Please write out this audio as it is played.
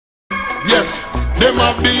Yes, them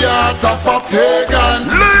have the heart of a pagan.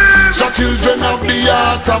 The children have the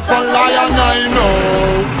heart of a lion, I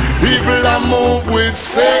know. Evil and move with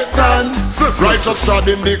Satan. Righteous trod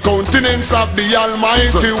in the countenance of the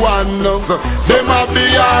Almighty One. Them have the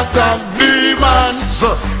heart of demons.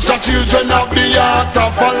 The children have the heart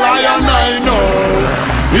of a lion, I know.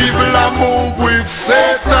 Evil and move with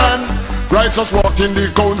Satan. Righteous walk in the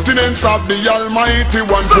countenance of the Almighty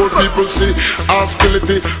One. Poor people see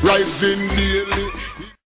hostility rising daily.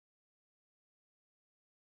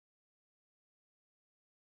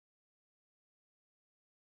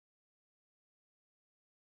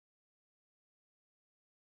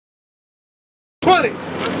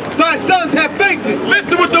 Thy sons have fainted.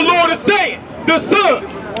 Listen what the Lord is saying. The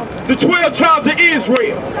sons, the 12 tribes of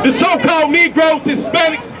Israel, the so-called Negroes,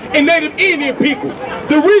 Hispanics, and Native Indian people.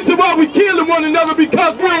 The reason why we killing one another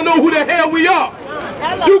because we don't know who the hell we are.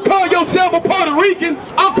 You call yourself a Puerto Rican,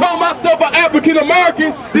 I call myself an African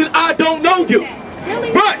American, then I don't know you.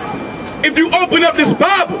 But if you open up this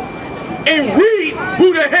Bible and read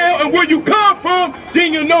who the hell and where you come from,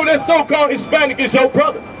 then you know that so-called Hispanic is your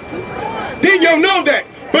brother. Then you'll know that.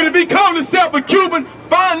 But if he calls himself a Cuban,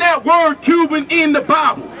 find that word Cuban in the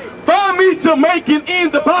Bible. Find me Jamaican in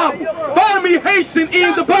the Bible. Find me Haitian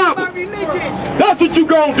in the Bible. That's what you're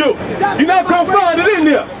going to do. You're not going to find it in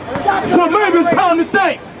there. So maybe it's time to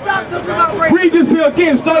think. Read this here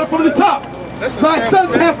again, starting from the top. Thy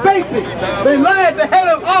sons have fainted. They lie at the head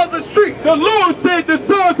of all the streets. The Lord said the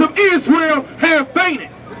sons of Israel have fainted.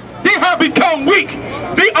 They have become weak.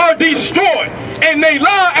 They are destroyed. And they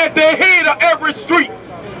lie at the head of every street.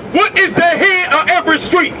 What is the head of every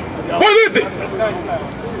street? What is it?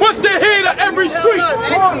 What's the head of every street?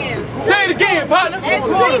 Say it again, partner.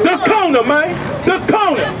 The corner, man. The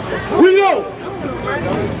corner. We know.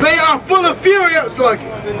 They are full of fury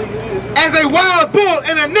as a wild bull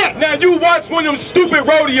in a net. Now you watch one of them stupid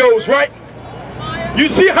rodeos, right? You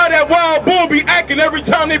see how that wild bull be acting every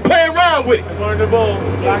time they play around with it.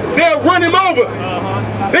 They'll run him over.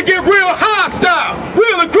 They get real hostile,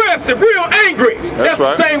 real aggressive, real angry. That's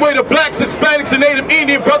right. The same way the blacks, Hispanics, and Native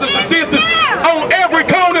Indian brothers and sisters on every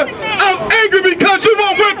corner. I'm angry because you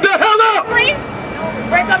won't wake the hell up.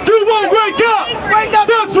 You won't wake up.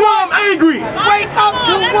 That's why I'm angry. Wake up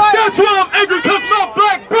to what? That's why I'm angry, because my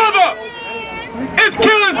black brother is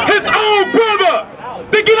killing his own brother.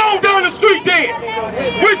 They get on down the street then.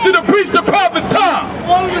 We should have preached the prophet's time.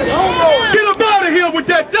 Get up out of here with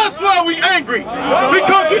that. That's why we angry.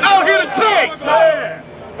 Because we out here to change.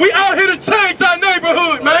 We out here to change our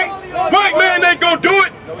neighborhood, man. White man ain't gonna do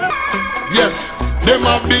it. Yes, them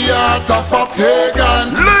have the heart of a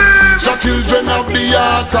pagan. The children have the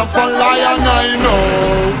heart of a lion, I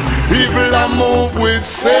know. Evil and move with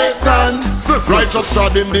Satan. Righteous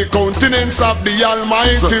trod in the countenance of the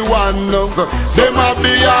Almighty One. Them have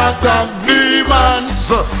the heart of demons.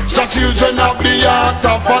 The children have the heart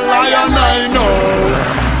of a lion, I know.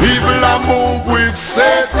 Evil and move with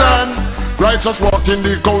Satan. Righteous walk in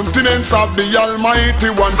the countenance of the Almighty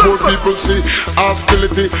One. Poor people see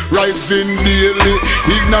hostility rising daily.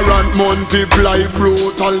 Ignorant multiply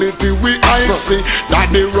brutality. We I see that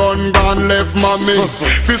they run gone left mommy.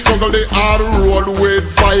 Fi struggle the hard road with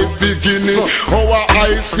 5 beginning. Our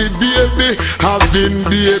I see baby having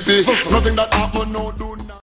baby. Nothing that happen no do.